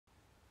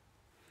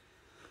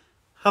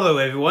Hello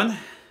everyone,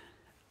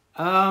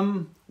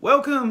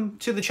 welcome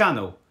to the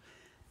channel.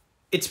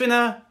 It's been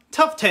a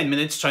tough 10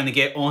 minutes trying to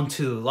get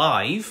onto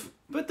live,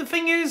 but the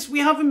thing is we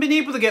haven't been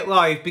able to get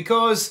live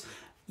because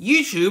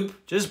YouTube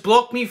just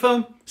blocked me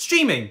from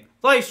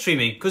live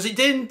streaming, because it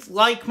didn't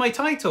like my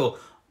title,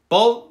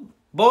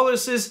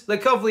 Boris's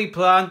Recovery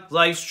Plan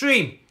live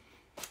stream.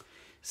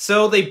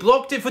 So they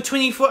blocked it for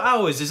 24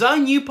 hours. Is that a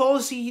new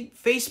policy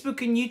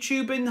Facebook and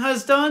YouTube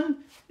has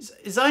done?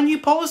 Is that a new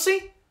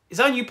policy? Is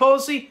that a new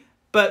policy?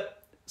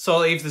 But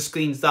sorry if the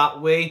screen's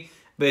that way,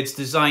 but it's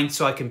designed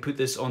so I can put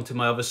this onto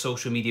my other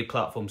social media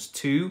platforms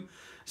too,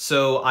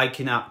 so I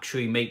can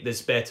actually make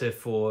this better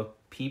for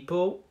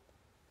people.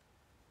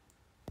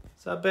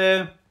 Is that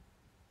better?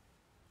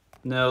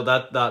 No,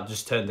 that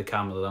just turned the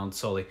camera around,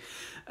 sorry.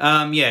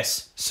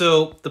 Yes,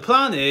 so the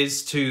plan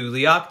is to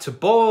react to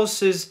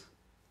Boris's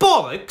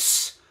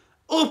Bollocks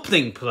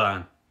opening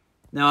plan.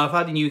 Now, I've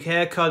had a new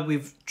haircut,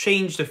 we've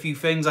changed a few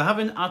things. I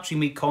haven't actually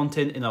made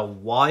content in a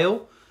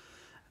while,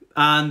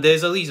 and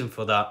there's a reason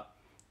for that.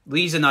 The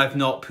reason I've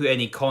not put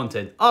any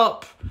content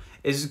up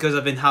is because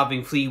I've been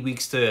having 3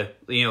 weeks to,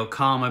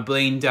 calm my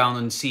brain down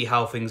and see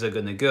how things are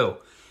going to go.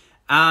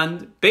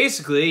 And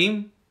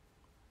basically,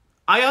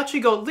 I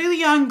actually got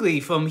really angry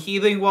from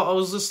hearing what I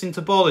was listening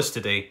to Boris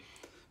today,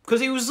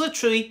 because he was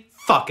literally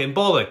fucking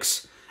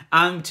bollocks.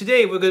 And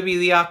today we're going to be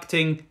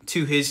reacting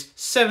to his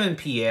 7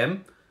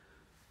 PM.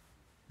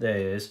 There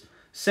it is.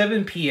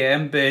 7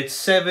 PM, but it's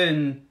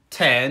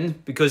 7:10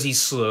 because he's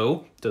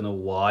slow. Don't know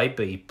why,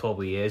 but he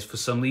probably is for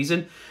some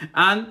reason.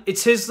 And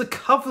it's his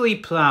recovery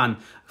plan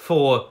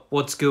for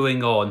what's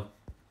going on.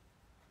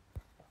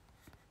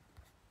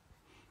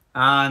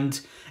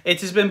 And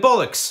it has been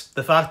bollocks.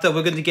 The fact that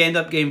we're going to end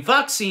up getting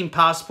vaccine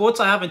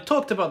passports. I haven't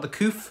talked about the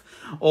COOF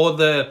or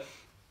the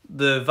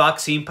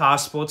vaccine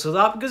passports or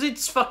that, because it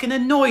fucking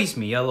annoys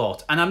me a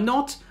lot. And I'm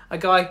not a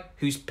guy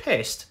who's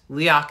pissed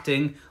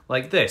reacting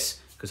like this,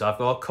 because I've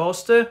got a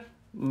Costa.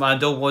 I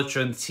don't watch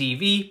it on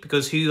TV,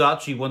 because who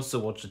actually wants to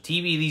watch the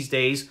TV these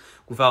days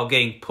without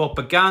getting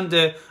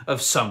propaganda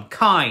of some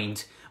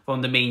kind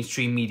from the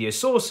mainstream media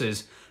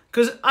sources?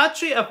 Because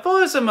actually, as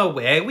far as I'm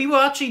aware, we were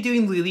actually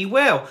doing really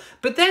well.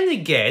 But then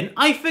again,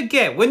 I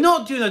forget, we're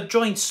not doing a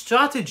joint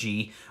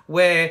strategy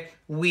where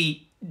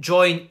we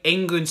join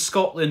England,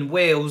 Scotland,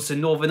 Wales and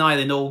Northern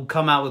Ireland all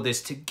come out of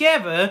this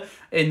together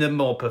in the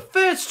more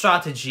preferred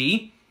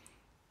strategy,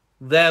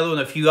 let alone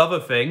a few other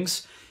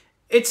things.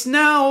 It's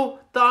now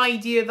the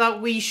idea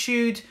that we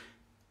should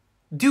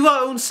do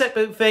our own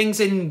separate things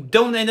and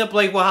don't end up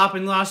like what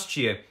happened last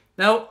year.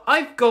 Now,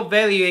 I've got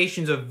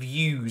variations of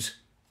views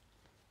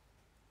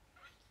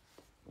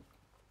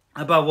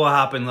about what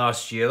happened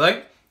last year,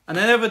 and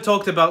I never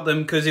talked about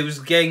them because it was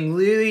getting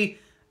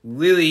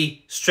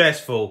really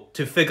stressful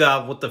to figure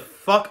out what the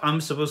fuck I'm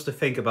supposed to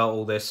think about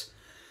all this.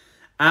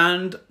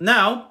 And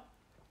now,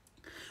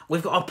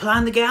 we've got a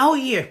plan to get out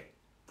of here.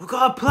 We've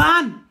got a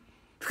plan.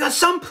 We've got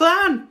some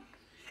plan.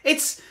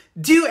 It's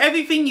do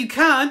everything you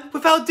can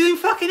without doing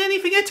fucking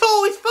anything at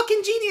all. It's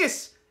fucking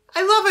genius.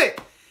 I love it.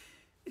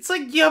 It's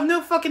like you have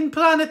no fucking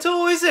plan at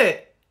all, is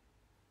it?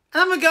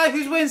 And I'm a guy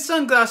who's wearing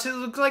sunglasses who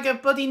looks like a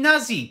bloody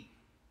Nazi.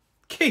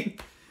 Okay.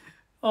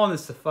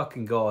 Honest to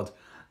fucking God.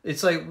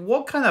 It's like,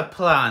 what kind of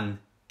plan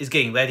is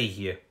getting ready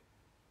here?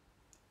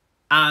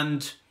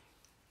 And,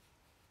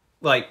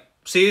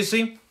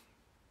 seriously?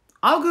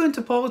 I'll go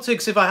into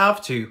politics if I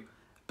have to,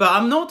 but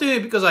I'm not doing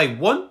it because I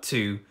want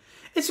to.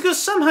 It's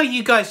because somehow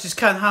you guys just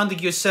can't handle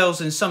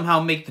yourselves and somehow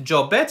make the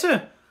job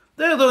better.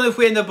 Let alone if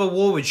we end up at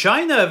war with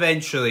China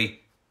eventually.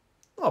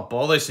 Oh,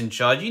 Boris in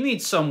charge. You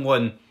need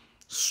someone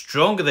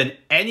stronger than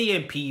any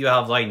MP you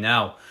have right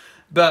now.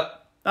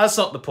 But that's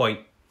not the point.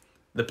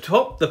 The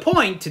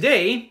point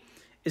today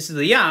is to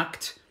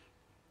react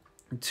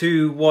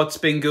to what's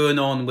been going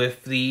on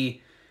with the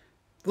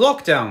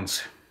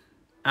lockdowns.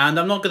 And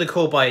I'm not going to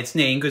call by its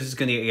name because it's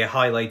going to get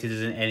highlighted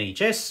as an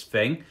NHS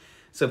thing.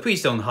 So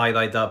please don't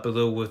highlight that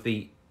below with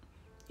the,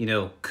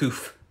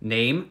 COOF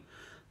name.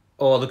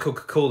 Or the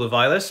Coca-Cola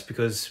virus,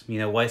 because,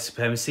 white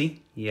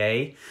supremacy.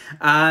 Yay.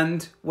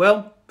 And,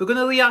 well, we're going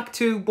to react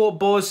to what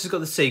Boris has got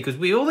to say, because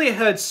we already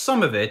heard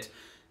some of it.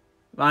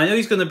 I know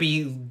he's going to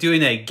be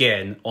doing it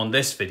again on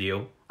this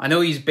video. I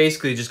know he's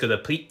basically just going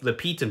to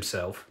repeat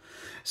himself.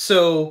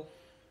 So,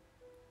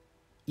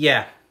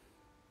 yeah.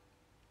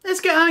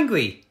 Let's get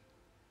angry.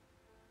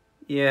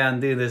 Yeah, I'm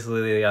doing this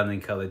really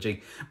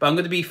unencouraging. But I'm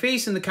going to be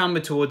facing the camera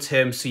towards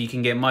him so you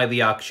can get my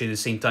reaction at the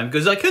same time.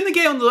 Because I couldn't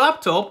get on the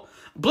laptop.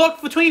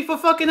 Blocked for 24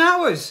 fucking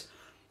hours.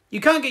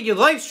 You can't get your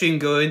live stream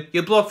going.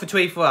 You're blocked for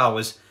 24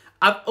 hours.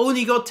 I've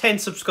only got 10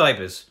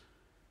 subscribers.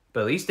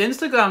 But at least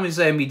Instagram is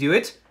letting me do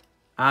it.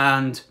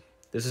 And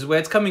this is where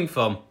it's coming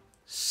from.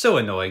 So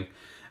annoying.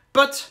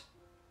 But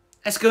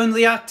let's go and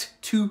react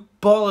to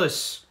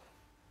Boris.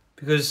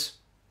 Because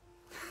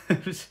I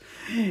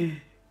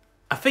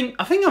think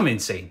I'm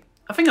insane.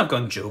 I think I've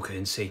gone Joker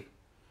insane.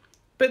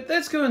 But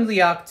let's go and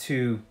react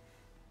to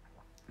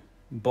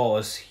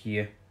Boris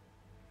here.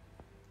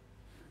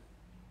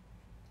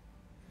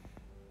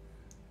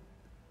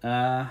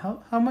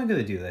 How am I going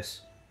to do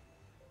this?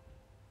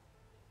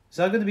 Is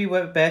that going to be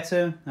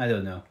better? I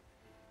don't know.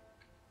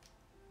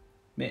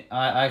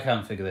 I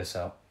can't figure this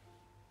out.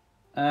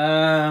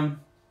 I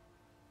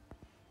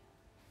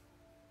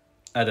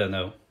don't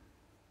know.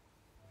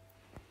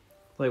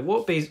 Like,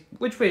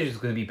 which page is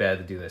going to be better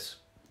to do this?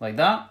 Like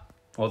that?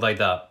 Or like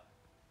that?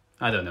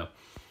 I don't know.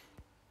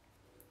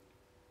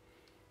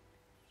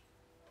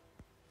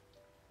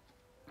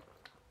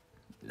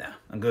 Nah,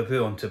 I'm going to put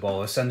it on to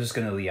Boris. I'm just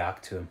going to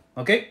react to him.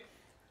 Okay?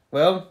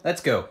 Well,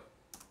 let's go.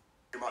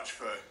 Thank you very much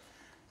for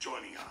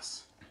joining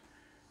us.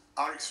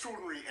 Our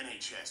extraordinary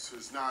NHS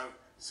has now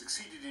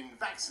succeeded in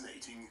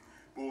vaccinating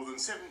more than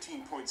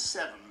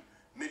 17.7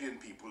 million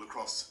people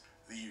across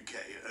the UK,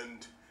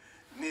 and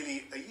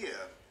nearly a year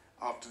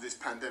after this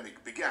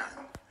pandemic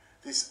began,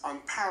 this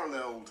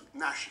unparalleled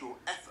national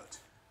effort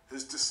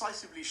has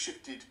decisively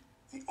shifted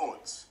the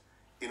odds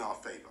in our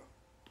favour.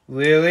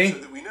 Really? So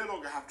that we no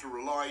longer have to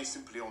rely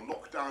simply on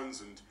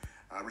lockdowns and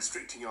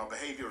restricting our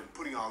behaviour and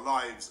putting our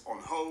lives on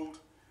hold.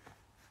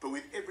 But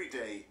with every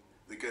day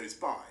that goes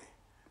by,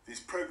 this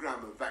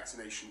programme of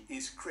vaccination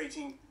is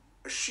creating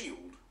a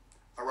shield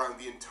around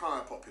the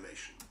entire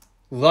population.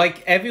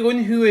 Like,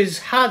 everyone who has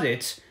had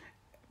it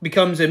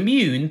becomes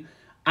immune,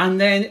 and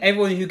then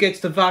everyone who gets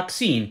the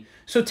vaccine.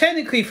 So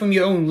technically, from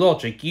your own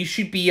logic, you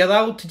should be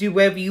allowed to do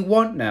whatever you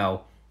want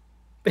now.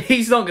 But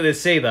he's not going to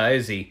say that,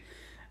 is he?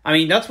 I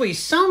mean, that's what he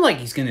sounds like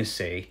he's going to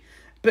say.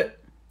 But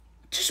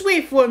just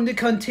wait for him to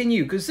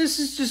continue, because this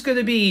is just going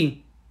to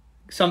be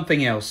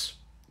something else.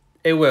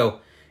 It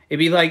will. It'd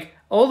be like,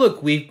 oh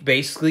look, we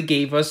basically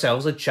gave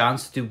ourselves a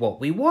chance to do what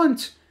we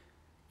want.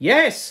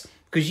 Yes,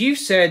 because you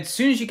said as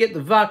soon as you get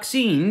the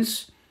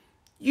vaccines,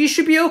 you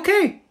should be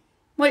okay.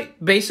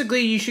 Like,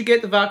 basically, you should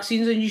get the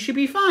vaccines and you should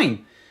be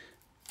fine.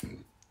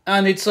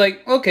 And it's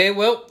like, okay,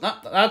 well,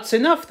 that's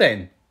enough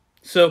then.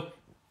 So,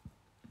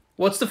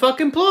 what's the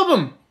fucking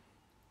problem?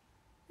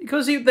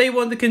 Because they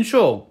want the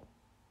control.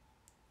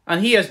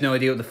 And he has no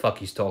idea what the fuck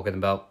he's talking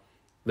about.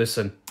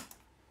 Listen.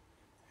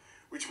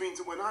 Which means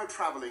that we're now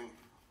travelling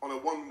on a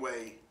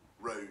one-way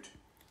road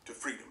to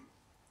freedom.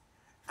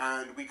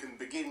 And we can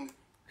begin...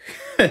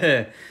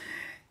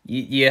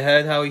 you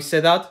heard how he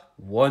said that?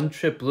 One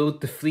trip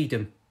road to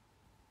freedom.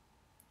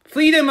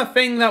 Freedom, a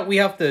thing that we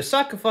have to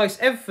sacrifice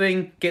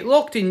everything, get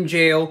locked in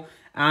jail,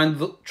 and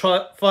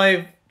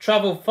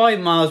travel 5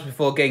 miles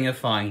before getting a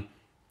fine.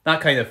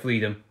 That kind of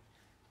freedom.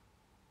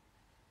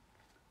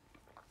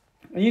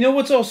 And you know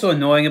what's also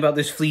annoying about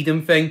this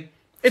freedom thing?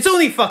 It's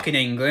only fucking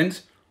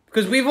England.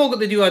 Because we've all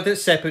got to do our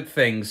separate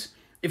things.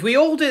 If we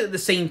all did it at the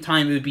same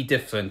time, it would be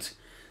different.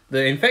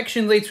 The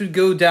infection rates would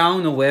go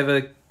down, or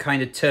whatever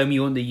kind of term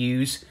you want to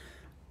use.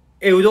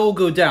 It would all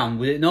go down,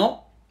 would it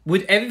not?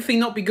 Would everything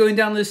not be going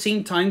down at the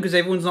same time because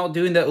everyone's not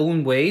doing their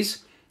own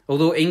ways?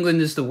 Although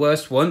England is the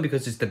worst one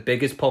because it's the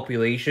biggest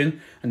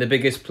population and the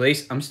biggest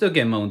place. I'm still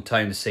getting my own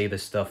time to say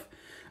this stuff.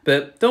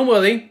 But don't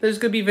worry, there's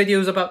going to be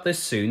videos about this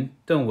soon.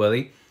 Don't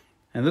worry.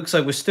 And it looks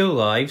like we're still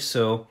live,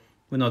 so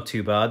we're not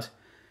too bad.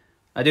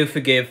 I do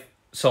forgive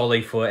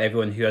Solly for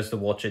everyone who has to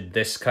watch it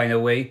this kind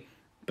of way.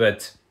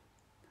 But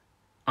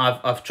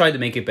I've tried to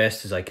make it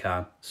best as I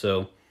can.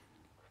 So,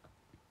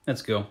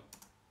 let's go.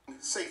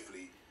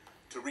 Safely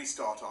to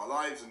restart our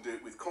lives and do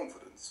it with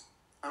confidence.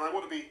 And I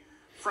want to be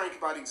frank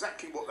about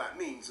exactly what that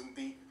means and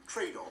the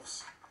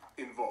trade-offs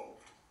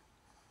involved.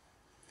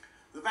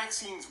 The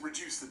vaccines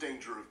reduce the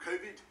danger of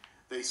COVID,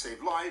 they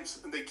save lives,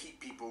 and they keep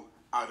people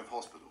out of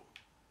hospital.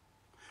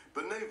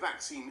 But no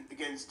vaccine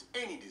against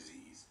any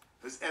disease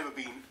has ever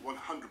been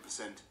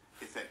 100%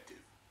 effective.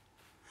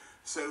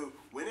 So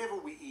whenever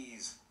we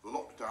ease the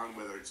lockdown,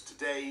 whether it's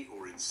today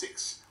or in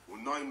 6 or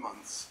 9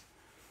 months,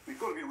 we've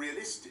got to be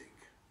realistic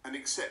and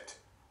accept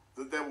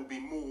that there will be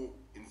more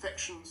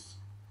infections,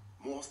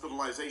 more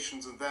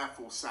hospitalizations, and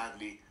therefore,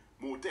 sadly,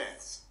 more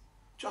deaths,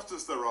 just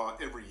as there are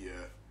every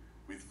year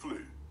with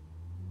flu.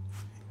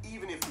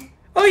 Even if we...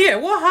 Oh yeah,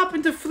 what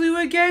happened to flu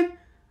again?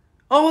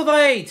 Oh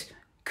right,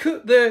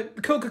 the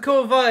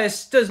Coca-Cola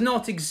virus does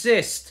not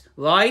exist,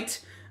 right?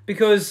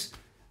 Because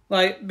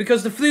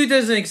the flu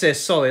doesn't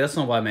exist. Sorry, that's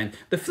not what I meant.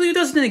 The flu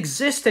doesn't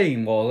exist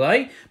anymore,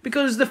 right?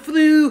 Because the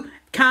flu,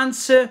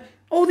 cancer,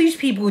 all these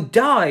people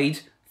died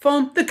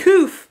from the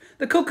COOF,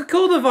 the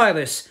Coca-Cola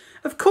virus.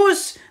 Of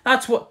course,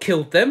 that's what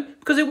killed them,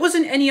 because it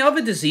wasn't any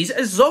other disease.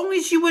 As long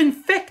as you were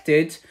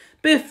infected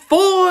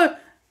before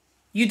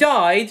you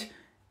died,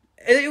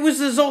 it was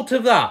the result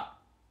of that.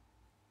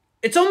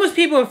 It's almost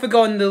people have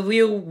forgotten the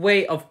real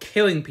way of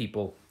killing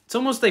people. It's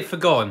almost they've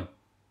forgotten.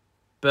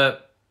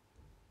 But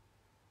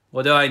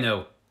what do I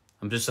know?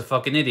 I'm just a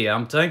fucking idiot,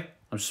 aren't I?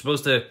 I'm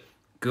supposed to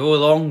go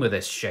along with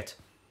this shit.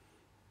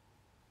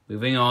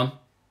 Moving on.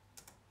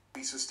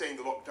 We sustain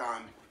the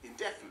lockdown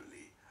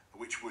indefinitely,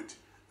 which would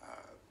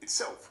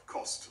itself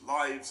cost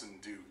lives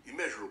and do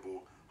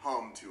immeasurable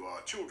harm to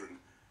our children,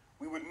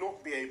 we would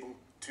not be able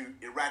to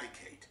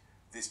eradicate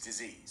this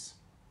disease.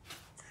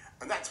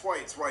 And that's why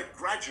it's right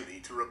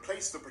gradually to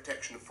replace the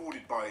protection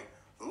afforded by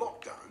the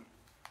lockdown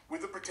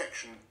with the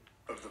protection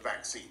of the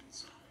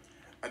vaccines.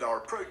 And our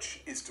approach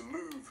is to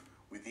move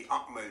with the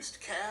utmost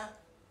care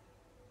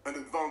and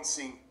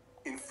advancing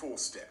in 4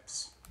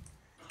 steps,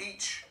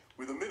 each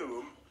with a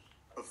minimum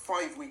of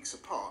 5 weeks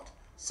apart,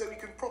 so we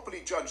can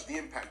properly judge the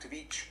impact of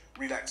each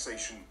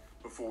relaxation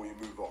before we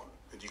move on.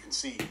 And you can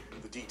see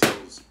the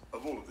details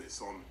of all of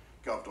this on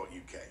gov.uk.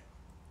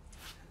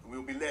 And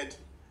we'll be led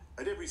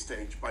at every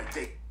stage by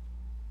data.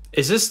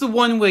 Is this the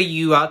one where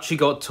you actually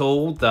got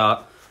told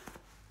that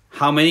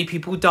how many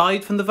people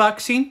died from the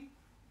vaccine?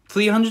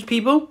 300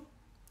 people?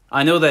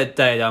 I know they're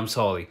dead, I'm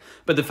sorry.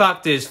 But the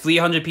fact is,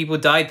 300 people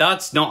died,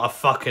 that's not a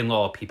fucking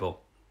lot of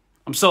people.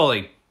 I'm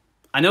sorry.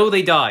 I know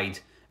they died,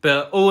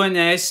 but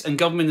ONS and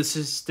government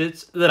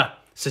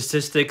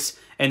statistics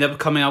end up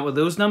coming out with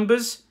those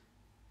numbers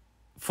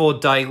for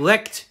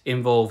direct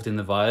involved in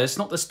the virus,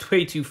 not this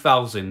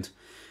 22,000.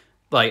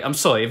 Like, I'm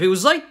sorry, if it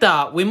was like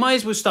that, we might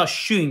as well start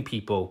shooting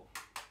people.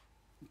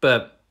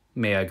 But,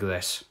 may I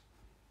digress.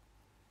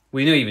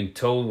 We're not even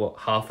told what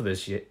half of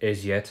this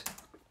is yet.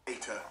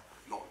 Data,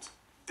 not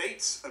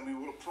dates, and we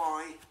will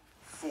apply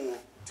 4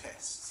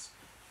 tests.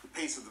 The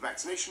pace of the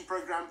vaccination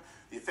programme,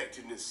 the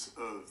effectiveness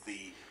of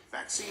the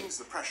vaccines,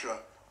 the pressure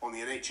on the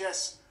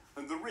NHS,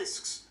 and the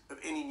risks of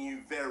any new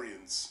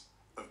variants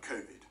of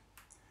COVID.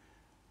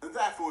 And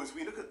therefore, as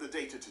we look at the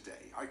data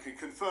today, I can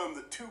confirm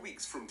that 2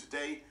 weeks from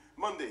today,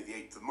 Monday the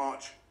 8th of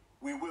March,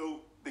 we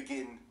will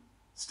begin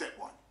step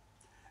 1.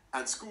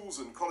 And schools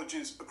and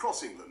colleges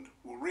across England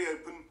will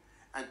reopen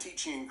and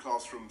teaching in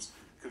classrooms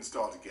can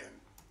start again.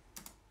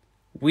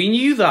 We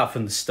knew that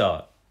from the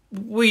start.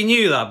 We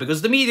knew that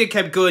because the media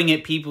kept going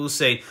at people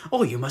saying,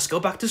 oh, you must go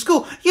back to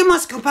school. You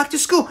must go back to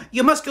school.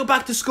 You must go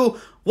back to school.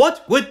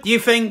 What would you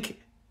think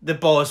the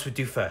Boris would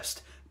do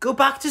first? Go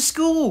back to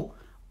school.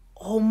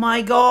 Oh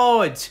my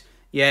God.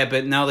 Yeah,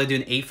 but now they're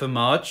doing 8th of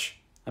March.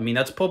 I mean,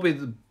 that's probably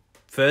the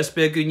first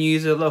bit of good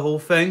news of the whole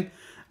thing.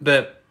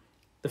 But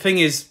the thing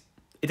is,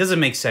 it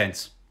doesn't make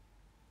sense.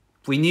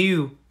 We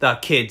knew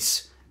that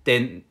kids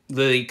didn't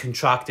really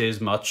contract it as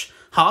much.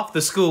 Half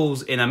the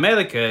schools in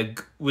America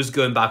was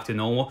going back to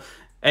normal.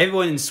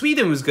 Everyone in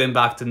Sweden was going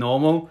back to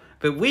normal.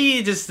 But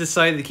we just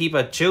decided to keep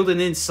our children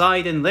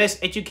inside and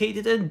less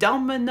educated and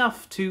dumb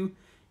enough to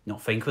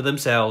not think for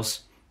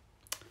themselves.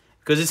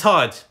 Because it's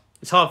hard.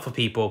 It's hard for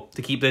people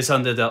to keep this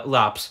under the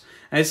laps.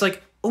 And it's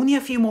like, only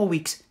a few more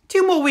weeks.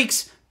 2 more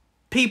weeks.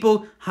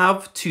 People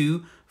have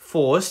to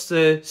force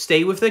to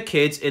stay with their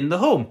kids in the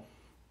home.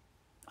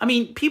 I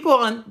mean, people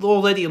aren't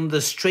already on the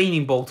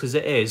straining bolt as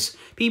it is.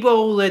 People are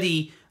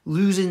already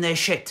losing their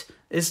shit.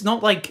 It's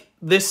not like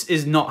this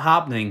is not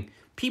happening.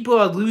 People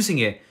are losing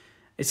it.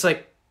 It's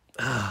like,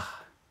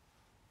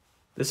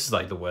 this is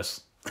like the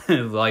worst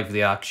live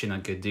reaction I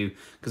could do.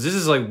 Because this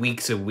is like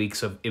weeks and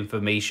weeks of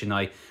information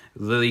I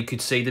really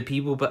could say to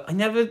people, but I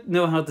never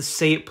know how to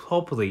say it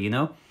properly, you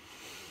know?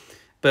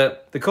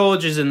 But the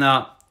colleges and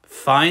that,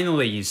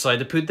 finally, you decided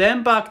to put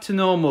them back to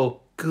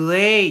normal.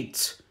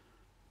 Great.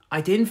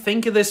 I didn't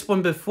think of this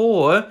one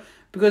before,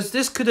 because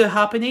this could have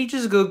happened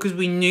ages ago, because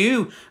we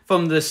knew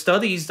from the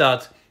studies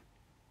that,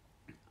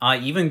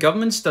 even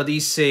government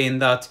studies saying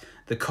that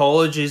the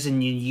colleges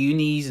and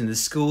unis and the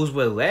schools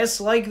were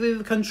less likely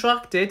to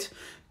contract it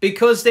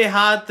because they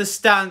had the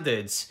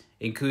standards,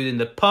 including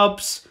the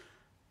pubs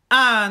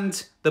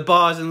and the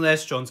bars and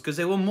restaurants, because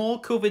they were more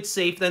COVID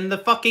safe than the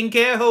fucking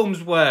care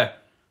homes were.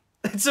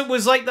 It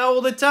was like that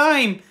all the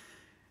time.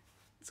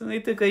 It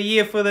only took a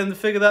year for them to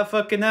figure that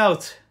fucking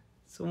out.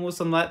 It's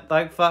almost like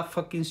that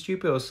fucking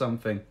stupid or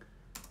something.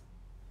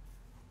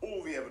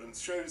 All the evidence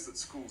shows that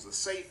schools are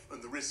safe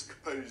and the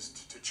risk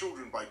posed to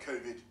children by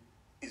COVID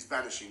is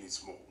vanishingly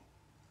small.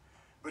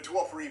 But to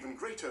offer even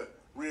greater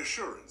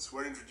reassurance,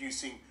 we're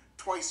introducing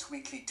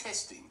twice-weekly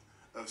testing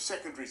of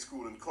secondary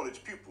school and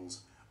college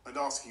pupils and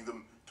asking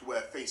them to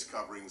wear face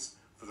coverings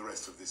for the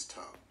rest of this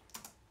term.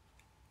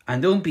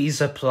 And don't be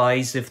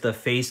surprised if the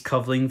face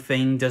covering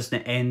thing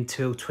doesn't end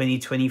till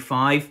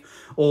 2025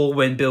 or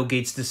when Bill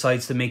Gates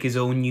decides to make his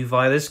own new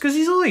virus, because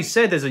he's already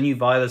said there's a new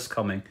virus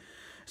coming.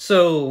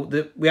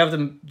 So we have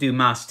to do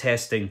mass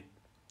testing.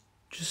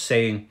 Just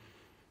saying.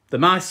 The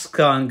masks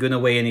aren't going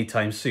away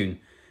anytime soon.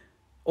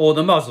 Or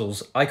the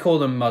muzzles. I call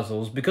them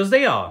muzzles because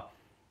they are.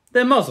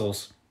 They're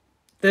muzzles.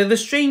 They're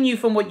restraining you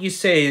from what you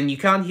say and you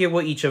can't hear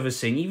what each other's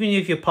saying, even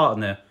if your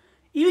partner.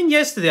 Even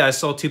yesterday I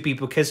saw 2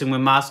 people kissing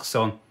with masks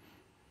on.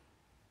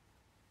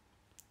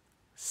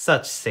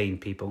 Such sane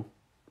people.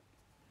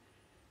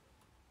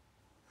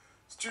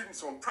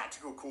 Students on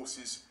practical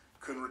courses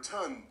can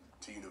return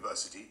to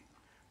university,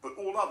 but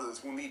all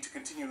others will need to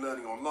continue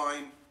learning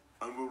online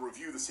and will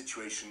review the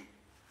situation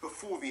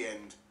before the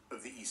end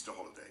of the Easter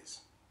holidays.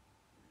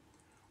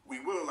 We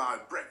will allow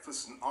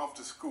breakfast and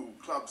after-school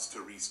clubs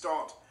to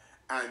restart,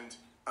 and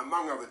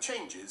among other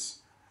changes,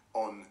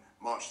 on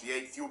March the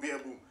 8th, you'll be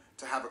able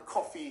to have a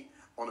coffee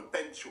on a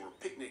bench or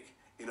a picnic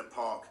in a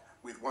park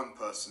with one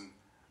person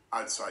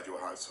outside your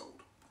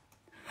household.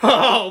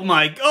 Oh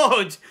my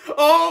God!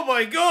 Oh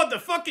my God, the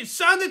fucking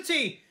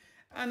sanity!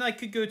 And I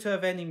could go to a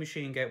vending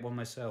machine and get one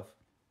myself.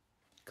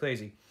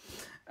 Crazy.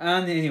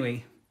 And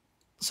anyway,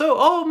 so,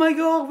 oh my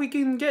God, we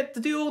can get to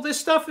do all this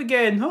stuff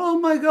again. Oh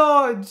my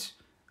God!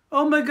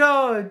 Oh my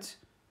God!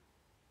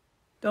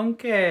 Don't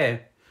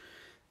care.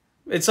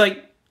 It's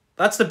like,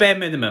 that's the bare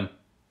minimum.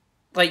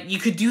 Like, you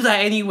could do that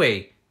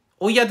anyway.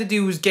 All you had to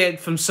do was get it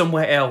from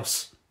somewhere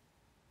else.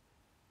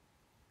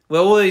 We're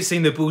always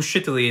seeing the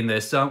bullshittery in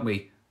this, aren't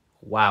we?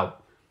 Wow.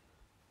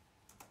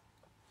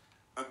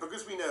 And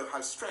because we know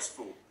how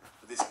stressful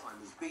this time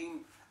has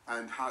been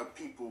and how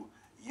people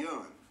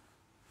yearn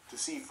to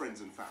see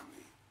friends and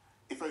family,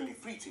 if only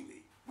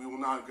fleetingly, we will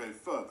now go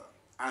further.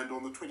 And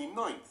on the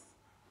 29th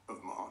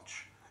of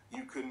March,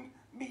 you can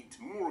meet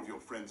more of your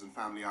friends and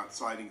family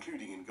outside,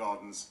 including in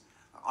gardens,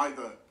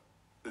 either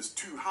as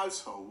 2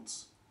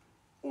 households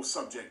or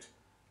subject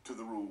to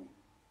the rule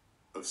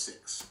of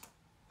 6.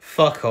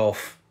 Fuck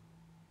off.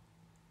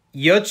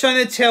 You're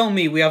trying to tell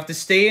me we have to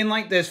stay in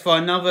like this for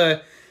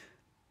another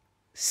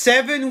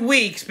 7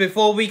 weeks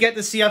before we get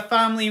to see our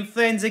family and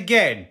friends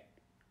again?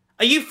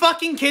 Are you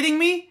fucking kidding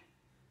me?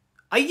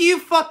 Are you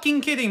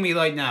fucking kidding me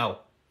right now?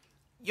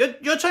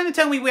 You're trying to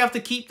tell me we have to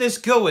keep this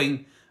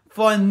going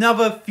for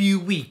another few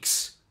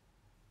weeks?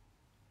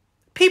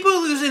 People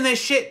are losing their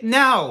shit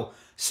now.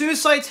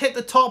 Suicides hit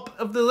the top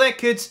of the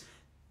records.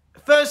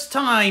 First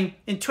time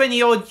in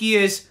 20 odd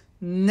years.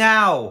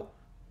 Now.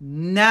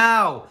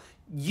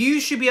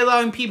 You should be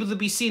allowing people to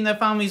be seeing their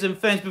families and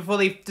friends before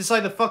they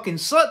decide to fucking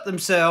slut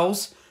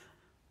themselves.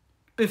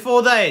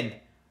 Before then.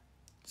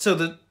 So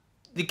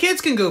the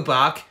kids can go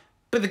back,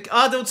 but the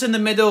adults in the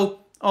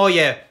middle, oh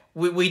yeah,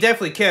 we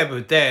definitely care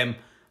about them.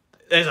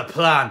 There's a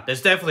plan.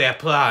 There's definitely a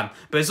plan.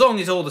 But as long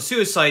as all the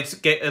suicides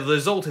get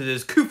resulted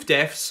as coof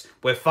deaths,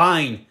 we're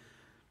fine.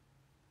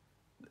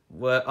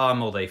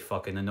 I'm all day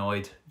fucking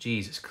annoyed.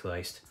 Jesus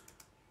Christ.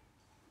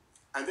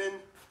 And then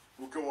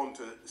we'll go on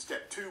to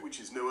step 2, which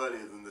is no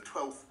earlier than the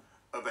 12th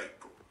of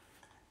April.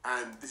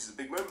 And this is a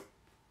big moment.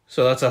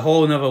 So that's a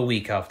whole another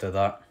week after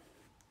that.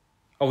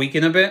 A week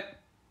and a bit?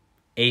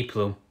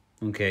 April.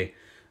 Okay.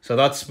 So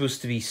that's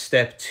supposed to be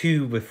step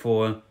 2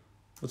 before...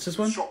 What's this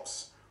one?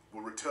 Shops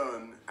will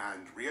return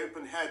and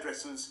reopen.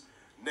 Hairdressers,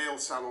 nail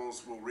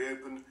salons will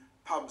reopen.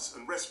 Pubs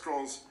and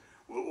restaurants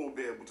will all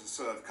be able to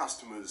serve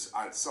customers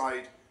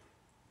outside.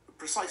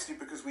 Precisely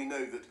because we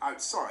know that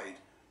outside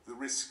the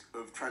risk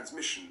of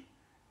transmission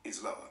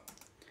is lower.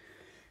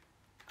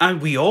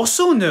 And we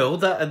also know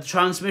that a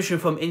transmission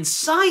from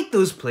inside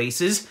those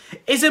places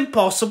is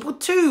impossible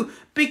too,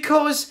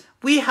 because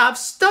we have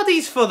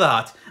studies for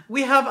that.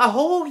 We have a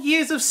whole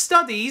years of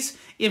studies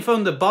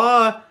from the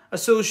bar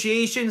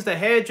associations, the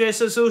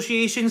hairdresser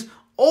associations,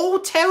 all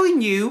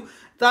telling you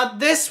that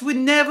this would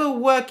never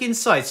work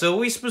inside. So are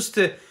we supposed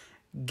to,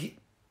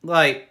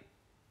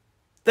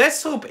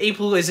 let's hope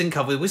April isn't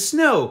covered with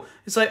snow.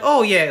 It's like,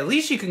 oh yeah, at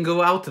least you can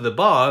go out to the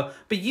bar,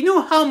 but you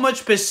know how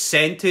much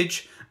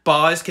percentage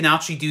bars can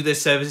actually do their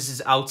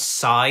services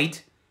outside?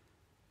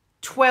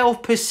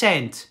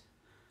 12%.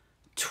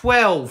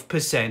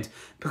 12%.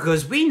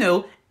 Because we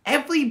know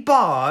every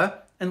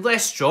bar and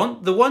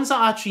restaurant, the ones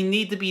that actually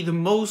need to be the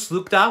most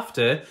looked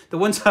after, the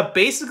ones that are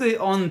basically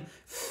on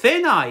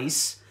thin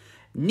ice,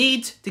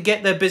 need to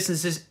get their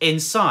businesses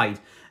inside.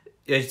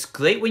 It's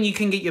great when you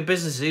can get your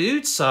businesses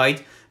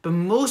outside, but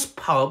most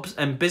pubs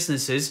and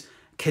businesses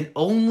can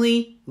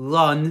only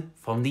run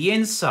from the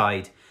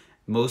inside.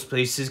 Most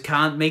places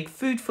can't make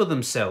food for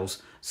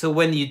themselves. So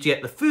when you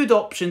get the food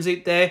options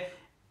out there,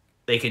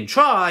 they can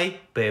try,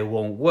 but it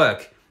won't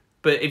work.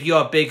 But if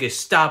you're a big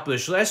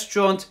established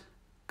restaurant,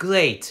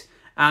 great.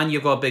 And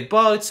you've got a big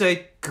bar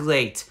outside,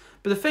 great.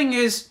 But the thing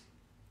is,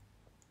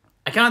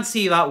 I can't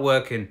see that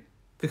working.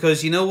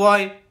 Because you know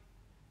why?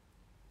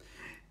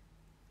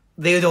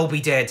 They would all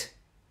be dead.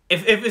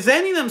 If there's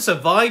any of them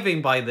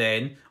surviving by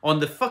then, on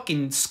the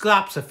fucking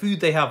scraps of food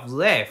they have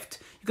left,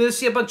 you're going to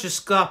see a bunch of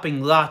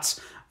scrapping rats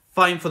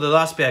fighting for the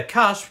last bit of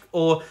cash,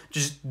 or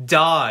just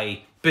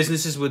die.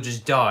 Businesses will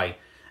just die.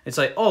 It's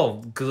like,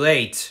 oh,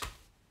 great.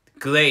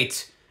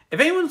 Great. If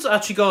anyone's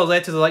actually got a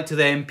letter to write to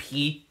the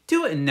MP,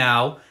 do it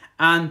now.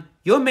 And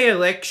your mayor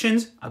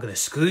elections are going to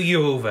screw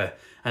you over.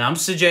 And I'm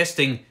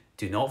suggesting,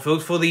 do not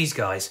vote for these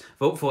guys.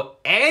 Vote for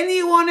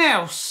anyone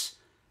else.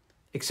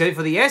 Except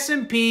for the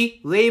SNP,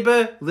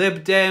 Labour,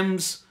 Lib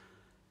Dems,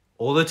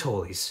 or the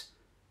Tories.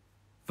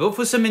 Vote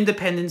for some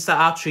independents that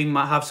actually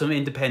might have some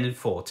independent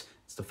thought.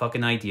 It's the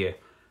fucking idea.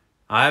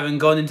 I haven't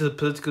gone into the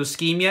political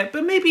scheme yet,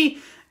 but maybe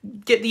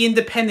get the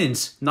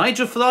independents.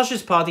 Nigel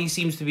Farage's party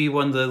seems to be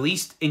one of the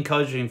least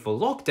encouraging for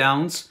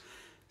lockdowns,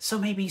 so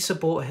maybe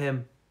support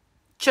him.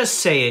 Just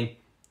saying.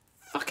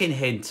 Fucking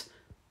hint.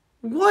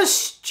 What a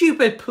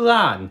stupid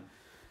plan.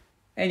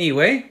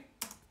 Anyway.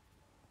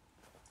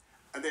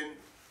 And then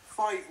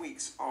 5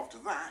 weeks after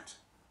that,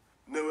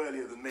 no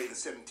earlier than May the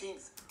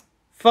 17th.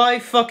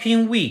 5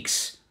 fucking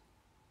weeks.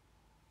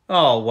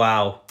 Oh,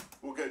 wow.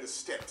 We'll go to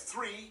step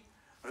 3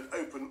 and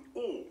open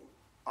all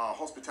our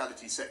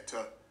hospitality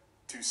sector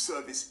to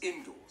service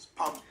indoors.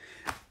 Pub.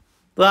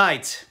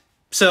 Right.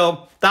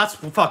 So, that's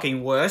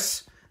fucking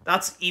worse.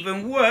 That's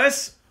even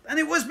worse than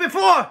it was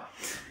before.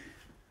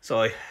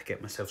 Sorry,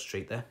 get myself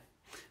straight there.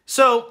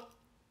 So,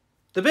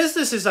 the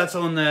businesses that's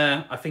on,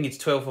 I think it's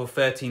 12 or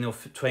 13 or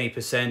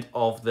 20%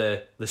 of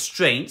the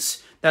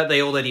restraints, that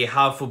they already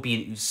have for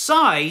being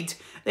inside,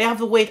 they have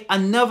to wait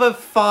another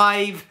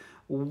 5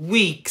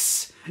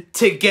 weeks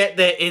to get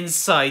their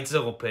insides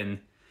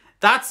open.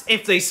 That's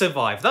if they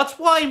survive. That's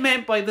what I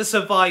meant by the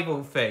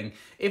survival thing.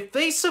 If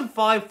they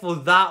survive for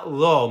that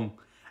long,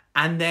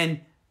 and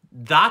then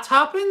that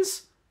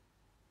happens,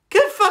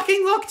 good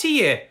fucking luck to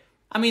you.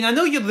 I mean, I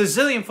know you're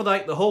resilient for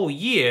like the whole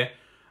year,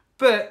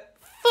 but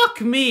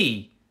fuck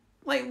me.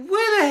 Like,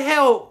 where the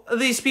hell are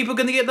these people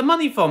going to get the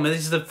money from?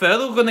 Is the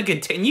furlough going to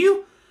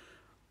continue?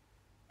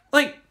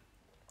 Like,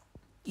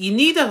 you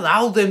need to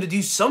allow them to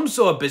do some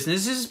sort of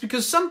businesses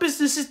because some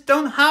businesses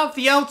don't have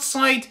the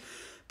outside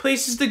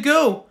places to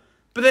go.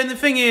 But then the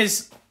thing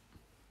is,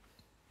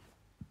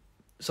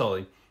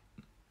 sorry,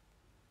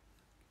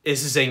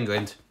 this is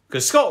England.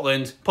 Because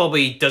Scotland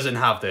probably doesn't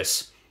have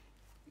this.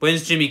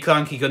 When's Jimmy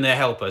Clanky going to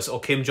help us? Or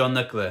Kim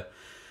Jong-Nuclear?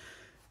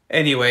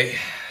 Anyway,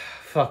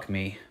 fuck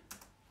me.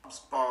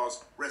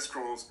 Bars,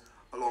 restaurants,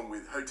 along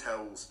with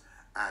hotels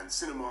and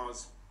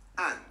cinemas.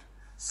 And,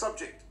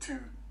 subject to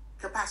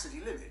capacity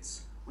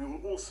limits, we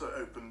will also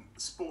open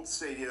sports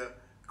stadia,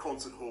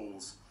 concert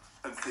halls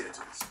and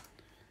theatres.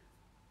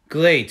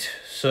 Great.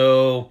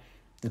 So,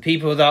 the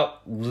people that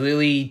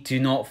really do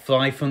not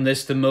thrive from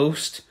this the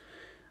most,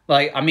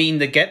 like, I mean,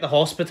 they get the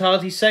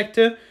hospitality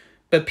sector,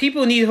 but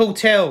people need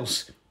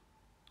hotels.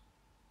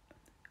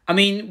 I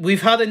mean,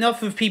 we've had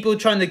enough of people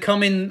trying to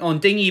come in on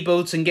dinghy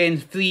boats and getting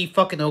free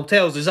fucking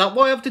hotels. Is that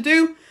what I have to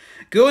do?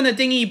 Go on a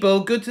dinghy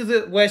boat, go to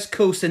the west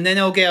coast, and then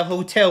I'll get a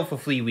hotel for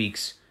 3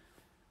 weeks.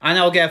 And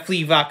I'll get a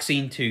free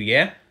vaccine too,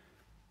 yeah?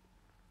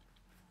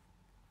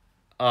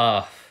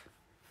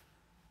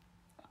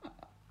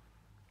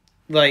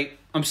 Like,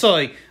 I'm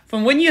sorry.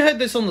 From when you heard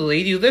this on the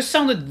radio, this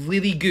sounded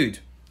really good.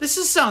 This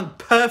has sounded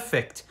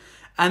perfect.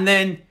 And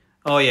then,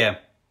 oh yeah.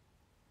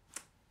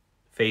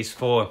 Phase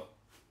 4.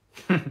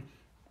 And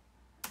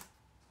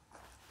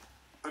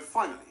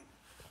finally,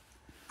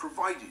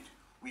 provided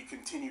we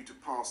continue to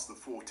pass the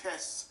 4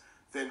 tests,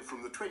 then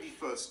from the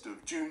 21st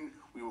of June,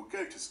 we will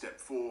go to step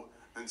 4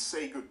 and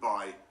say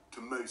goodbye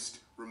to most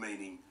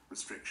remaining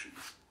restrictions.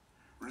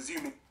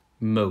 Resuming...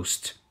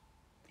 Most.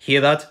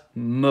 Hear that?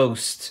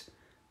 Most.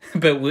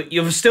 But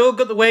you've still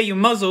got to wear your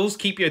muzzles,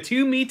 keep your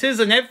 2 meters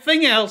and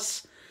everything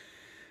else.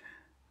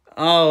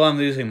 Oh, I'm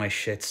losing my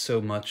shit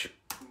so much.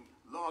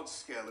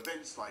 Large-scale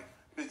events like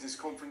business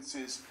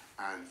conferences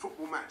and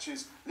football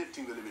matches,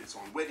 lifting the limits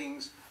on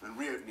weddings and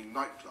reopening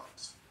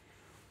nightclubs.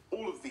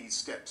 All of these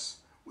steps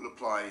will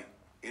apply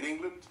in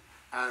England,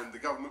 and the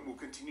government will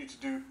continue to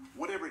do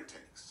whatever it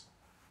takes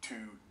to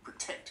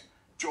protect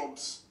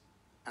jobs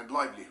and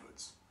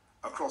livelihoods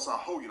across our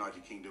whole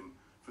United Kingdom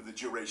for the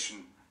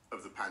duration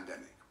of the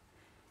pandemic.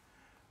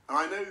 And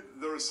I know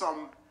there are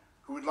some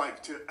who would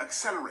like to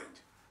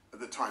accelerate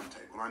the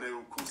timetable. I know,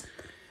 of course...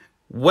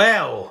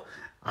 Well,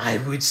 I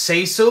would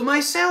say so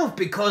myself,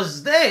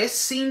 because this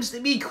seems to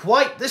be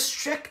quite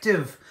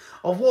restrictive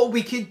of what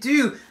we could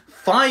do.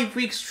 5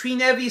 weeks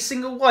between every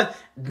single one.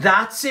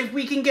 That's if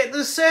we can get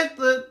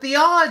the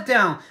R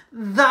down.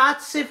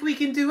 That's if we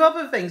can do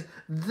other things.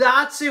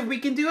 That's if we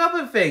can do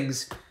other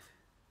things.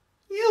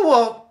 You know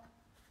what?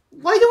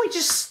 Why don't we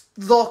just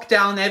lock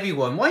down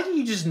everyone? Why don't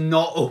you just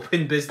not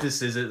open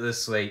businesses at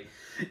this rate?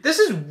 This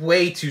is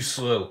way too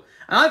slow.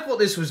 And I thought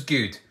this was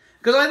good.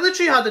 Because I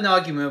literally had an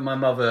argument with my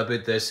mother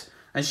about this.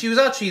 And she was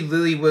actually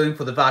really willing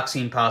for the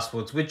vaccine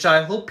passports. Which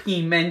I hope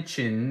he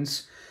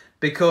mentions.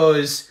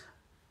 Because,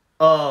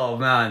 oh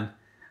man.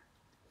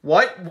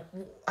 What?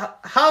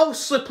 How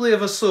slippery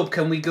of a slope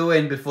can we go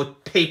in before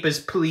Papers,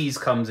 Please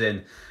comes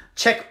in?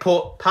 Check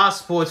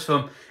passports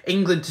from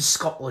England to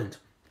Scotland.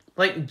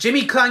 Like,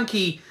 Jimmy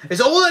Clanky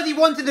is already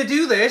wanting to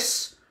do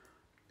this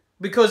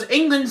because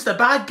England's the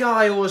bad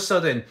guy all of a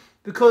sudden.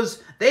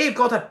 Because they've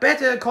got a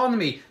better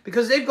economy.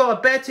 Because they've got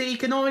a better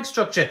economic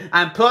structure.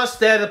 And plus,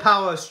 they're the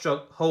power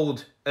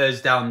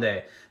holders down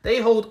there.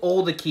 They hold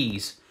all the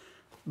keys.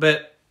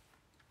 But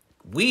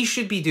we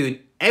should be doing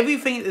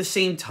everything at the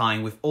same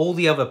time with all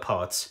the other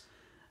parts.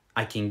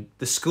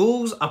 The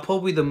schools are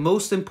probably the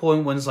most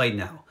important ones right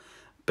now.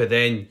 But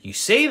then you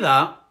say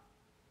that,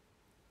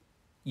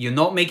 you're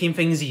not making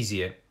things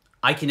easier.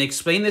 I can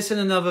explain this in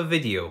another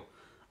video.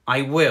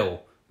 I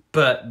will.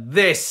 But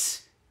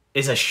this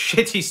is a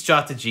shitty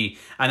strategy.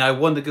 And I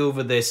want to go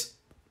over this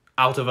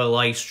out of a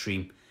live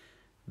stream.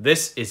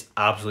 This is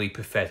absolutely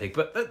pathetic.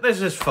 But let's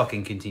just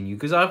fucking continue.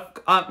 Because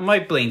my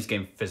brain's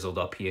getting fizzled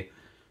up here.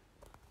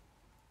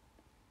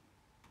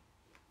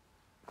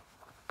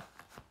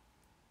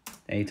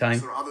 Anytime.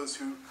 There are others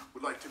who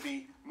would like to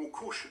be more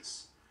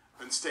cautious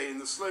and stay in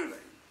the slow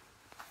lane.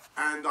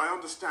 And I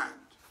understand.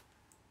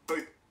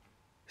 Both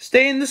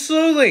stay in the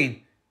slow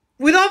lane.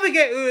 We'd rather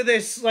get out of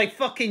this like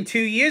fucking 2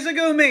 years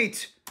ago,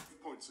 mate.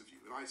 Points of view,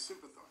 and I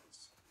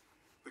sympathise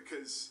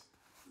because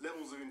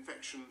levels of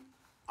infection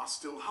are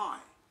still high,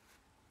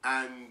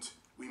 and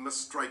we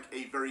must strike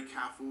a very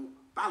careful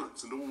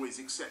balance and always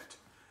accept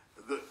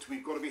that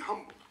we've got to be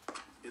humble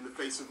in the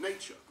face of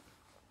nature.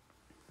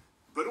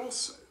 But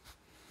also,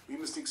 we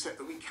must accept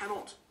that we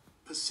cannot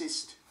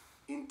persist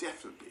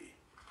indefinitely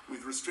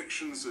with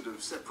restrictions that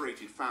have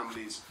separated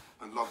families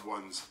and loved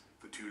ones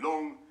for too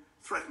long,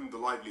 threatened the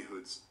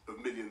livelihoods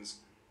of millions,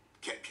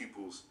 kept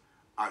pupils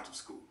out of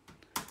school.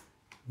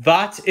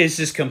 That is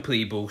just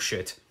complete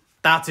bullshit.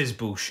 That is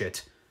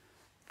bullshit.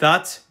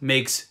 That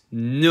makes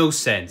no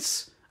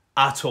sense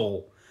at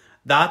all.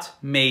 That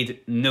made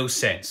no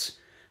sense.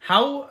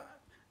 How...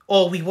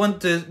 Oh, we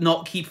want to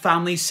not keep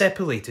families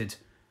separated.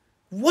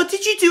 What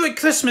did you do at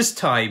Christmas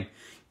time?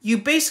 You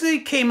basically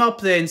came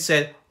up there and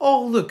said,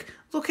 oh, look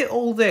at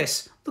all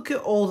this. Look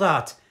at all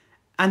that.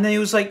 And then it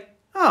was like,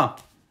 oh,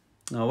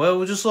 well,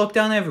 we'll just lock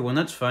down everyone.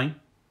 That's fine.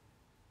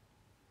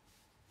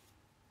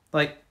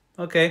 Like,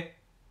 okay.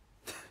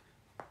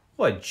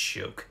 What a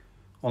joke.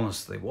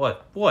 Honestly,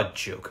 what a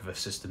joke of a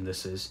system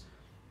this is.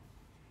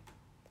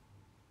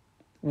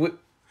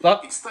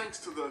 It's thanks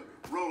to the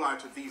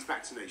rollout of these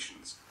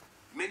vaccinations,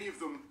 many of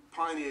them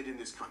pioneered in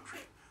this country,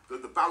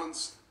 that the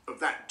balance of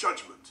that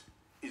judgment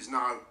is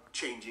now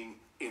changing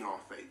in our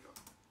favour.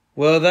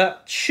 Well,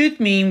 that should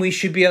mean we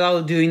should be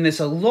allowed doing this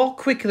a lot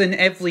quicker than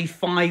every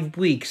 5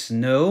 weeks,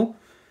 no?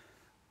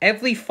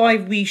 Every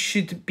 5 weeks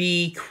should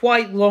be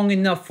quite long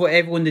enough for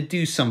everyone to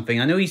do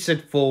something. I know he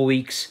said 4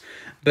 weeks,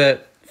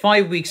 but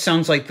 5 weeks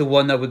sounds like the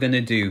one that we're going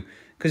to do.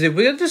 Because if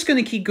we're just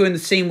going to keep going the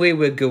same way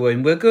we're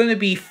going to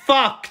be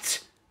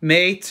fucked,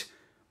 mate.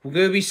 We're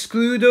going to be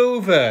screwed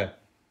over.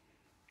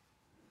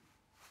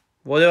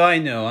 What do I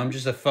know? I'm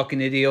just a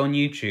fucking idiot on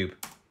YouTube.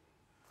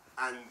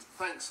 And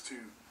thanks to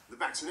the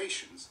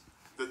vaccinations,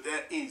 that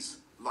there is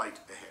light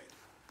ahead,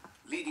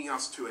 leading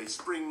us to a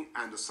spring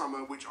and a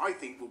summer which I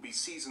think will be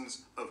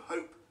seasons of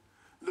hope,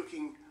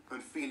 looking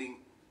and feeling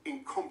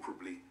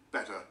incomparably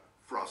better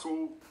for us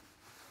all,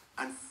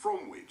 and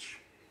from which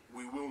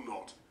we will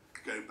not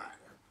go back.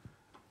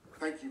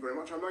 Thank you very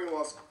much. I'm now going to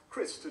ask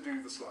Chris to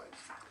do the slides.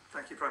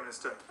 Thank you, Prime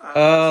Minister.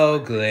 Oh,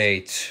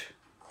 great.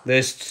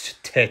 This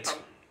tit.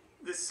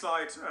 This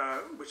slide,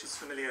 which is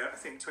familiar, I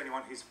think, to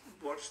anyone who's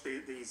watched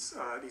these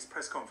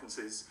press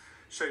conferences,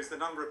 shows the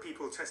number of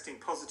people testing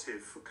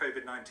positive for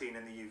COVID-19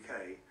 in the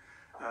UK.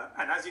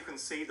 And as you can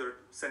see, there are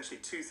essentially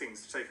two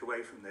things to take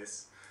away from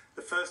this.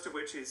 The first of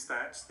which is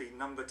that the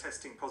number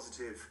testing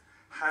positive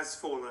has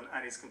fallen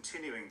and is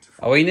continuing to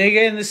fall. Are we not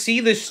getting to see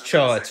this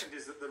chart? The second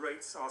is that the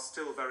rates are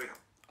still very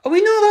Are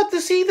we not allowed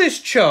to see this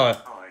chart?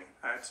 high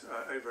at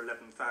over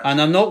 11,000.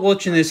 And I'm not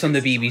watching this on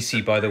the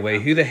BBC, by the way.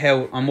 Who the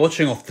hell? I'm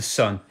watching off the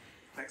Sun.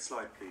 Next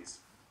slide, please.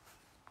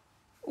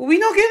 Are we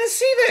not getting to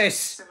see this?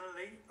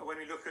 Similarly, when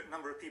we look at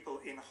number of people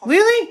in hospital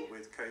Really?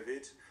 with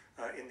COVID,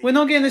 in the We're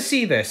not getting to UK,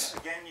 see this.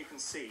 Again, you can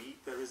see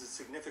there is a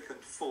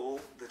significant fall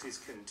that is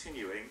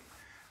continuing,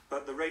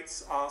 but the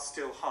rates are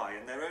still high,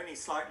 and they're only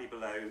slightly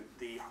below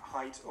the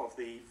height of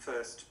the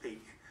first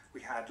peak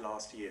we had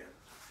last year.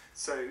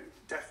 So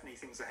definitely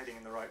things are heading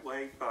in the right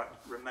way,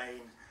 but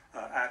remain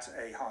at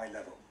a high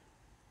level.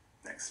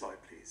 Next slide,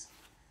 please.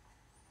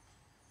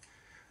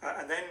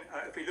 And then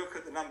if we look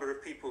at the number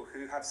of people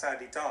who have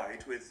sadly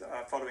died with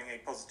following a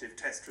positive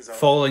test result.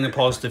 Following a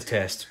positive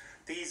test.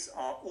 These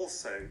are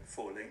also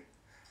falling,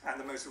 and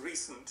the most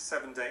recent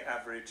 7-day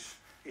average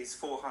is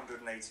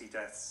 480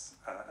 deaths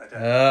a day.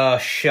 Oh,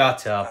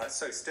 shut up.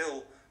 So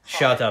still high.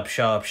 Shut up.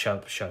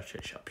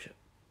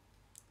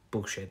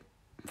 Bullshit.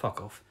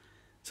 Fuck off.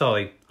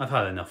 Sorry, I've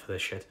had enough of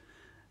this shit.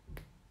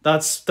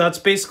 That's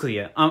basically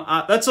it.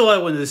 That's all I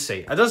wanted to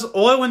say.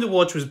 All I wanted to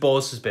watch was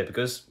Boris's bit,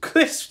 because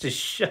Chris, just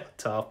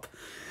shut up.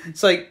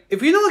 It's like,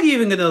 if you're not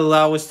even going to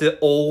allow us to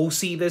all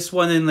see this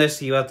one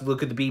unless you have to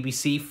look at the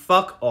BBC,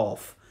 fuck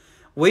off.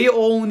 We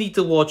all need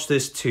to watch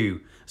this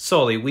too.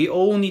 Sorry, we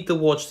all need to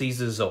watch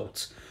these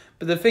results.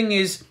 But the thing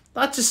is,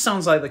 that just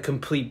sounds like the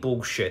complete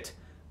bullshit.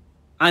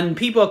 And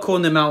people are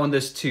calling them out on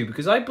this too,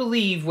 because I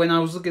believe when I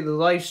was looking at the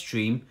live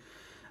stream,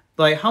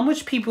 like, how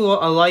much people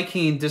are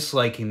liking and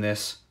disliking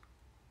this?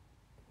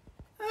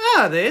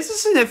 Ah, there's a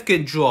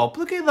significant drop.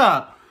 Look at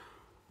that.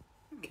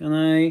 Can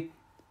I...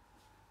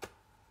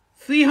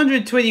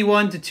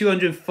 321 to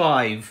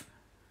 205.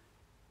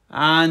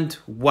 And,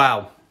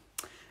 wow.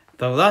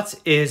 Though that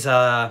is, it's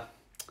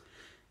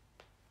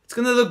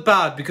going to look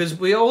bad, because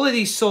we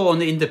already saw on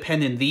the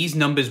Independent these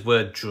numbers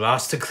were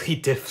drastically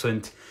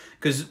different.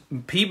 Because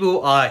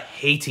people are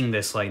hating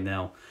this right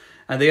now.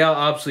 And they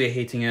are absolutely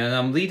hating it. And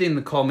I'm reading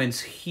the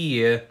comments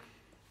here.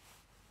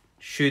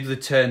 Should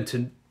return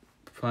to...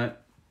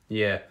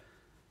 Yeah.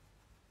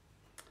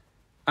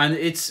 And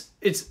this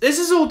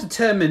is all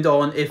determined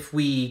on if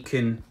we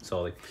can...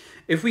 Sorry.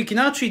 If we can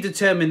actually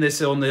determine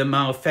this on the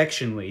amount of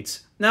infection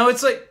rates. Now,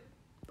 it's like...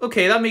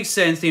 Okay, that makes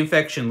sense, the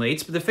infection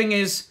rates. But the thing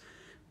is...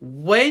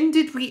 When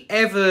did we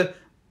ever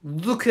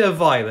look at a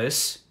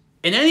virus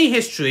in any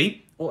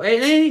history... Or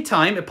at any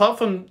time, apart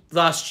from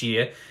last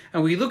year...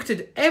 And we looked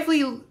at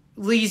every...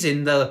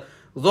 reason, the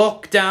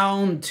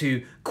lockdown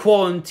to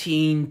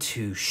quarantine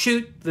to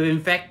shoot the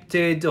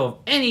infected of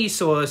any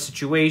sort of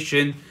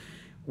situation.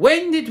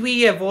 When did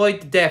we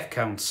avoid the death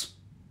counts?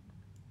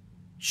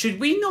 Should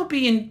we not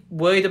be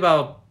worried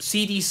about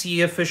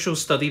CDC official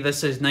study that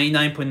says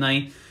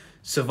 99.9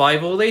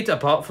 survival rate,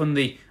 apart from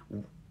the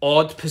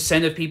odd %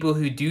 of people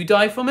who do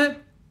die from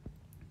it?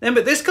 Then,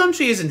 but this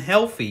country isn't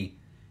healthy.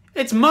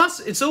 It's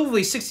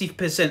overly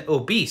 60%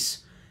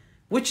 obese,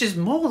 which is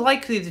more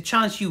likely the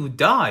chance you would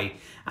die.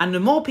 And the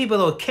more people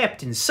are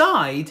kept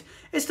inside,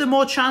 it's the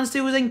more chance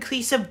there was an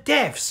increase of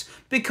deaths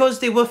because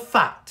they were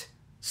fat.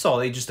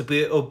 Sorry, just a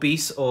bit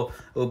obese or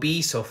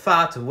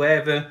fat or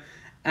whatever.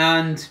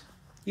 And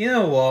you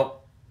know what?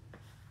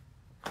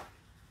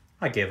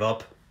 I give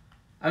up.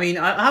 I mean,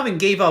 I haven't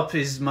gave up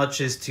as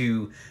much as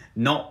to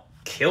not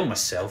kill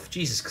myself.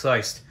 Jesus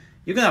Christ.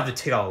 You're going to have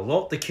to take a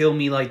lot to kill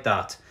me like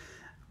that.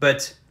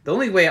 But the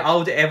only way I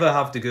would ever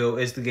have to go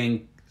is to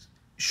get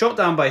shot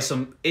down by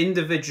some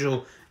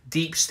individual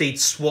deep state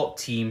SWAT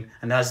team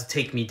and has to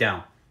take me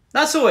down.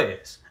 That's all it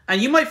is.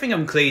 And you might think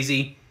I'm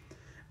crazy,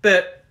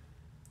 but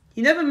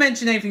you never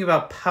mention anything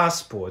about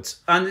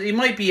passports. And it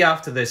might be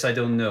after this, I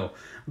don't know.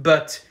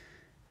 But,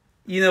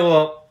 you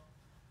know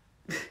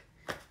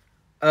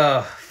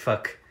what?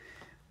 Fuck.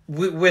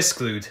 We're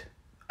screwed.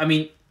 I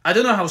mean, I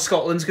don't know how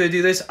Scotland's going to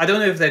do this. I don't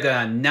know if they're going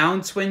to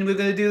announce when we're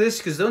going to do this,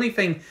 because the only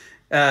thing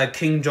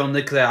King John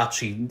Nicola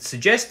actually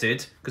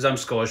suggested, because I'm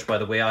Scottish, by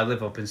the way, I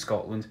live up in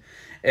Scotland,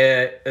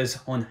 is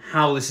on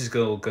how this is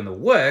going to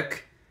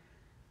work,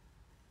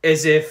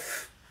 is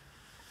if,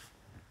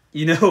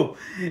 you know,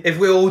 if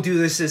we all do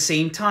this at the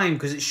same time,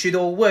 because it should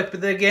all work. But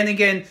then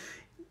again,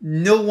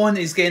 no one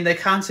is getting their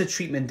cancer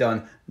treatment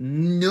done.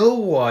 No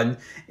one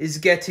is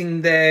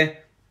getting their,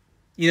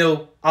 you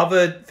know,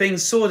 other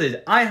things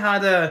sorted. I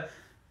had a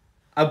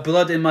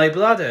blood in my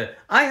bladder.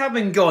 I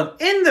haven't gone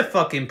in the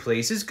fucking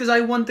places because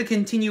I want to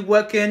continue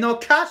working and not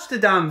catch the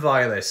damn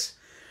virus.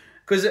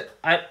 Because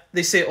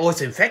they say, oh,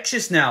 it's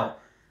infectious now.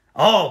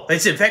 Oh,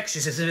 it's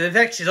infectious,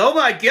 Oh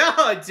my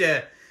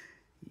god!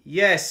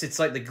 Yes, it's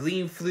like the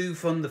green flu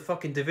from the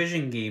fucking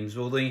Division games.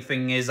 Well, the only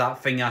thing is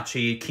that thing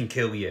actually can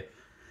kill you.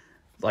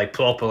 Like,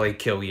 properly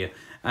kill you.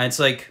 And it's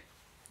like,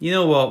 you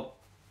know what?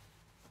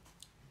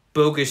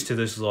 Bogus to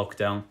this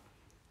lockdown.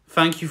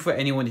 Thank you for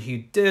anyone who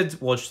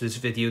did watch this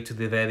video to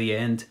the very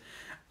end.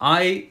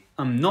 I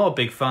am not a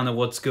big fan of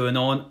what's going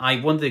on. I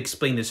wanted to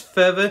explain this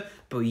further,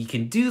 but you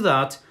can do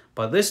that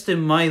by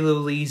listing my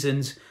little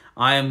reasons.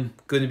 I am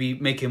going to be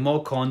making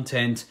more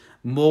content,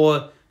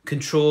 more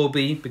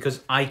controllably, because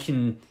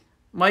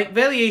my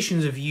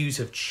variations of views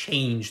have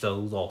changed a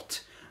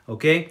lot.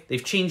 Okay?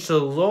 They've changed a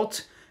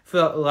lot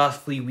throughout the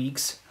last 3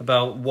 weeks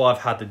about what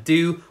I've had to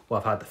do, what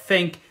I've had to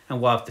think, and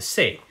what I have to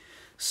say.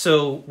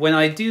 So when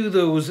I do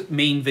those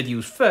main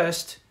videos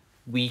first,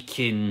 we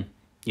can,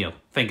 you know,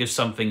 think of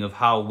something of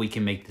how we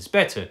can make this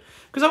better.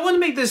 Because I want to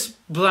make this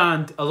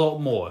bland a lot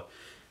more,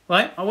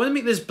 right? I want to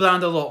make this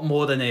bland a lot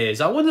more than it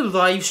is. I want to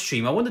live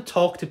stream. I want to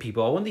talk to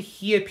people. I want to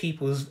hear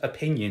people's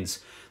opinions.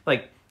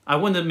 Like, I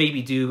want to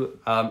maybe do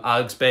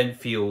Alex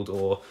Benfield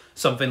or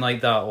something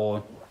like that,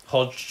 or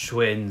Hodge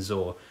Twins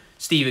or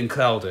Stephen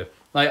Crowder.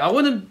 Like, I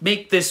want to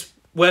make this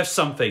worth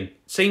something.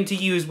 Same to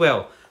you as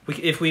well.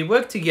 If we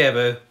work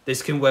together,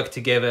 this can work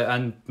together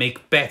and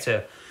make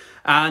better.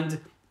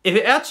 And if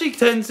it actually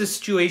turns to a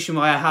situation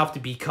where I have to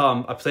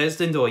become a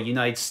president or a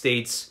United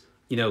States,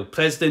 you know,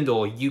 president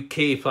or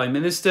UK Prime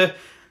Minister,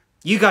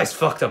 you guys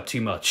fucked up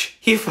too much.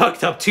 You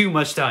fucked up too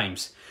much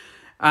times.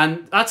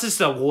 And that's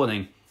just a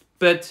warning.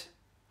 But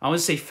I want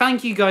to say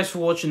thank you guys for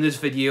watching this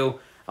video.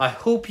 I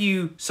hope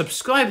you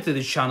subscribe to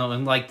the channel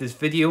and like this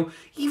video,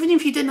 even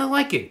if you didn't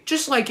like it.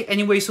 Just like it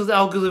anyway, so the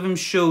algorithm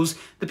shows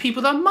the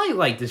people that might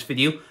like this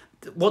video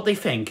what they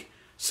think.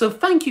 So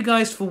thank you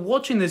guys for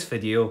watching this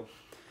video,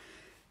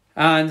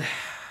 and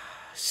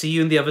see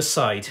you on the other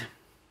side,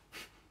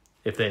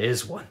 if there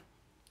is one.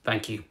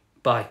 Thank you.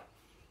 Bye.